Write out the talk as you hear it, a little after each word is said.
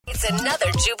It's another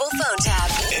Jubal phone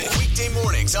tab. Weekday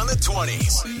mornings on the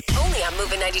 20s. Only on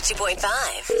Moving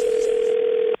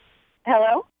 92.5.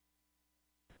 Hello?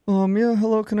 Yeah,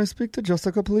 hello. Can I speak to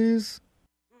Jessica, please?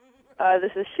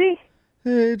 This is she.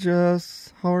 Hey,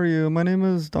 Jess. How are you? My name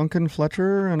is Duncan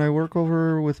Fletcher, and I work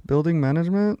over with building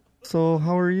management. So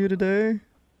how are you today?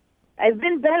 I've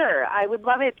been better. I would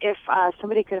love it if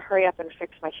somebody could hurry up and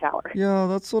fix my shower. Yeah,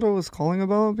 that's what I was calling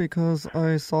about because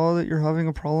I saw that you're having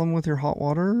a problem with your hot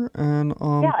water, and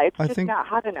Yeah, it's I just think not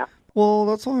hot enough. well,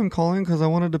 that's why I'm calling because I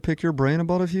wanted to pick your brain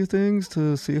about a few things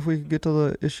to see if we could get to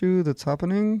the issue that's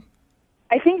happening.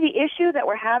 I think the issue that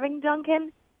we're having,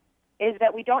 Duncan, is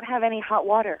that we don't have any hot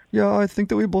water. Yeah, I think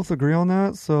that we both agree on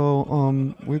that,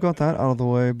 so we got that out of the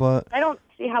way, but I don't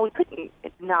see how we couldn't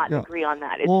not Yeah. agree on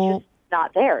that. It's Well- just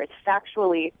not there. It's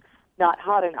factually not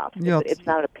hot enough. Yeah, It's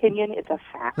not an opinion. It's a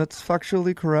fact. that's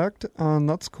factually correct, and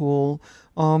that's cool.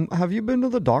 Have you been to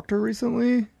the doctor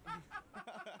recently?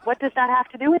 What does that have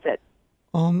to do with it?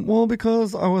 Well,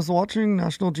 because I was watching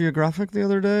National Geographic the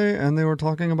other day, and they were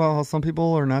talking about how some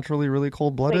people are naturally really Wait,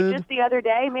 cold-blooded. just the other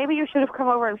day? Maybe you should have come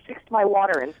over and fixed my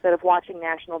water instead of watching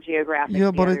National Geographic Yeah,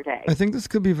 the but other day. I think this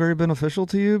could be very beneficial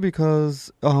to you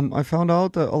because I found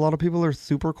out that a lot of people are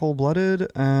super cold-blooded,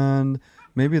 and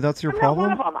maybe that's your I'm problem.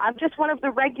 not one of them. I'm just one of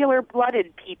the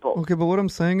regular-blooded people. Okay, but what I'm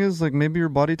saying is, like, maybe your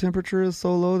body temperature is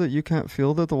so low that you can't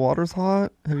feel that the water's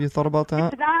hot. Have you thought about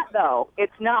that? It's not, though.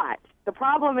 It's not. The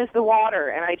problem is the water,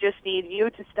 and I just need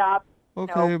you to stop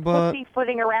Okay, but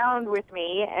pussyfooting around with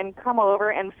me and come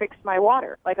over and fix my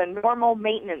water like a normal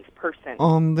maintenance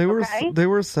person. they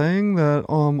were saying that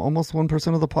almost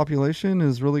 1% of the population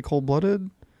is really cold-blooded.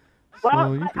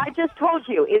 Well, you I just told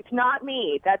you, it's not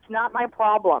me. That's not my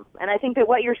problem. And I think that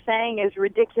what you're saying is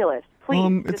ridiculous.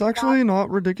 Please. It's just actually stop. not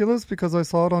ridiculous because I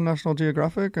saw it on National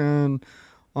Geographic, and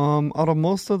out of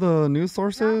most of the news I'm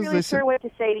sources, not they really said, sure what to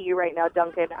say to you right now,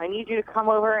 Duncan. I need you to come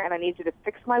over and I need you to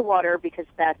fix my water because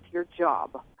that's your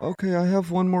job. okay, I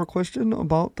have one more question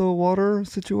about the water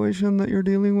situation that you're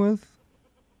dealing with.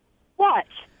 What?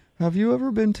 Have you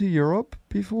ever been to Europe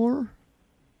before?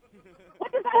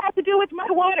 What does that have to do with my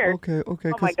water? Okay, Oh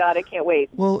my 'cause- God, I can't wait.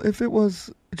 well, if it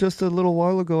was just a little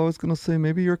while ago, I was going to say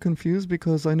maybe you're confused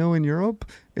because I know in Europe,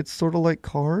 it's sort of like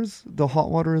cars. The hot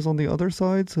water is on the other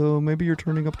side, so maybe you're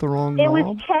turning up the wrong It was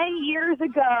knob. 10 years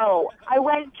ago. I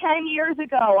went 10 years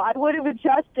ago. I would have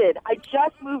adjusted. I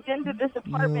just moved into this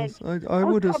apartment Yes, I a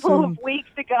would couple assume of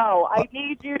weeks ago. I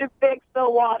need you to fix the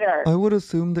water. I would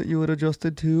assume that you would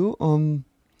adjusted too.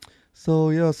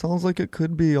 So yeah, sounds like it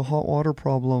could be a hot water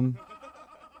problem.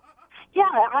 Yeah,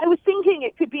 I was thinking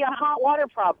it could be a hot water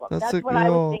problem. That's what I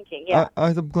was thinking, yeah.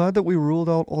 I'm glad that we ruled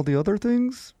out all the other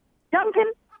things.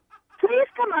 Duncan, please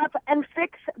come up and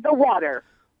fix the water.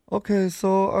 Okay,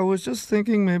 so I was just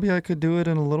thinking maybe I could do it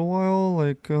in a little while,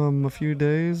 like a few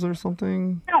days or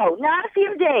something. No, not a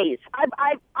few days.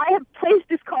 I have placed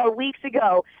this call weeks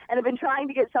ago, and I've been trying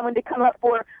to get someone to come up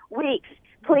for weeks.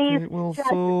 Please Okay, well, just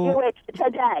so- do it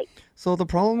today. So the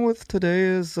problem with today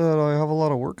is that I have a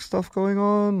lot of work stuff going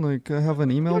on. Like I have an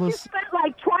email You to. just spent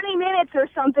like 20 minutes or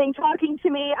something talking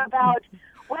to me about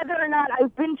whether or not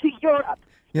I've been to Europe.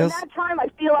 Yes. In that time, I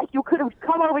feel like you could have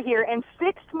come over here and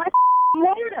fixed my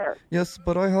water. Yes,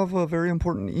 but I have a very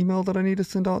important email that I need to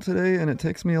send out today, and it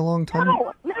takes me a long time.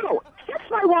 No, fix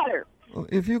my water.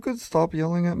 If you could stop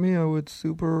yelling at me, I would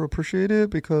super appreciate it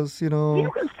because, You can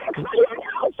fix my water.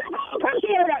 I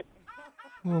appreciate it.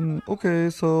 Okay,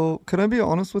 so can I be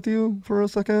honest with you for a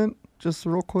second? Just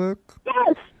real quick.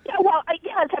 Yes. Yeah, well,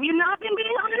 yes. Have you not been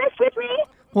being honest with me?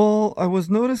 Well, I was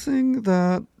noticing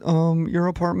that your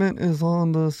apartment is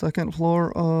on the second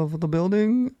floor of the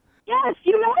building. Yes,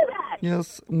 you know that.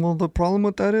 Yes, well, the problem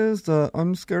with that is that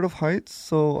I'm scared of heights,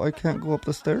 so I can't go up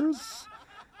the stairs.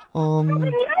 Then you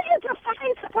need to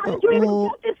fucking surprise you even well,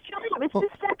 get this job. It's the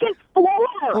second floor.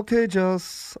 Okay,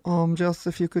 Jess, Jess,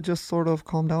 if you could just sort of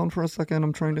calm down for a second,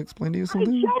 I'm trying to explain to you I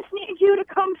something. just need you to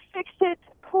come fix it,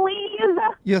 please.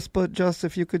 Yes, but Jess,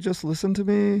 if you could just listen to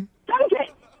me. Duncan,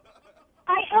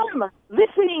 I am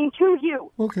listening to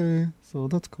you. Okay, so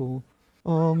that's cool.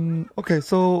 Okay,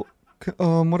 so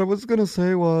what I was gonna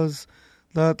say was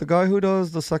that the guy who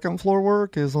does the second floor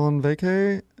work is on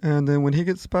vacay, and then when he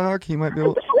gets back, he might be I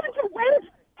able. don't want to wait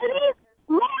any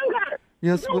longer.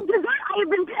 Yes, You but deserve- I have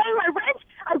been paying my rent.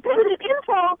 I've paid it in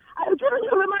full. I've given you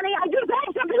the money. I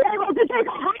deserve to be able to take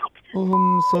a hike.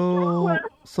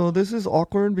 so this is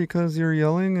awkward because you're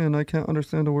yelling and I can't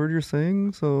understand a word you're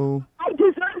saying. So I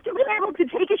deserve to be able to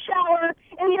take a shower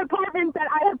in the apartment that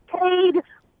I have paid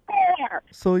for.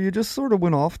 so you just sort of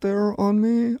went off there on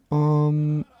me,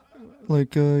 I'm yelling.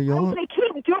 going to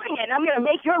keep doing it and I'm going to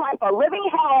make your life a living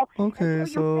hell. Okay,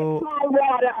 so My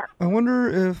water. I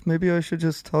wonder if maybe I should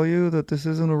just tell you that this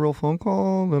isn't a real phone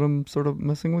call, that I'm sort of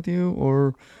messing with you,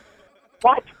 or...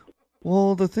 What?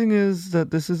 Well, the thing is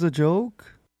that this is a joke.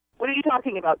 What are you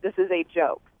talking about? This is a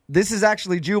joke. This is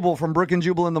actually Jubal from Brooke and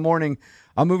Jubal in the Morning.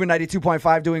 I'm moving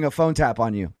 92.5 doing a phone tap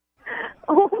on you.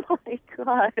 Oh, my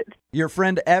God. Your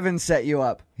friend Evan set you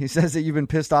up. He says that you've been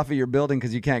pissed off at your building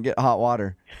because you can't get hot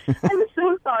water. I'm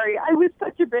so sorry. I was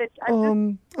such a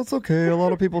bitch. That's okay. A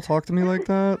lot of people talk to me like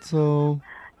that, so...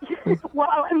 Well,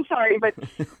 I'm sorry, but,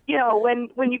 you know,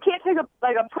 when you can't take a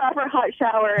proper hot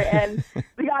shower and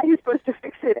the guy who's supposed to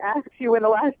fix it asks you when the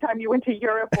last time you went to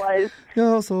Europe was...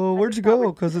 Yeah, so where'd you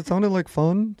go? Because it sounded like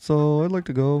fun, so I'd like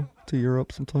to go to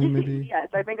Europe sometime, maybe. Yes,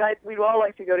 I think we'd all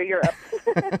like to go to Europe.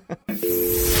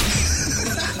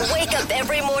 Wake up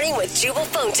every morning with Jubal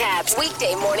phone tabs.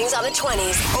 Weekday mornings on the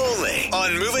 20s. Only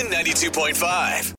on Moving 92.5.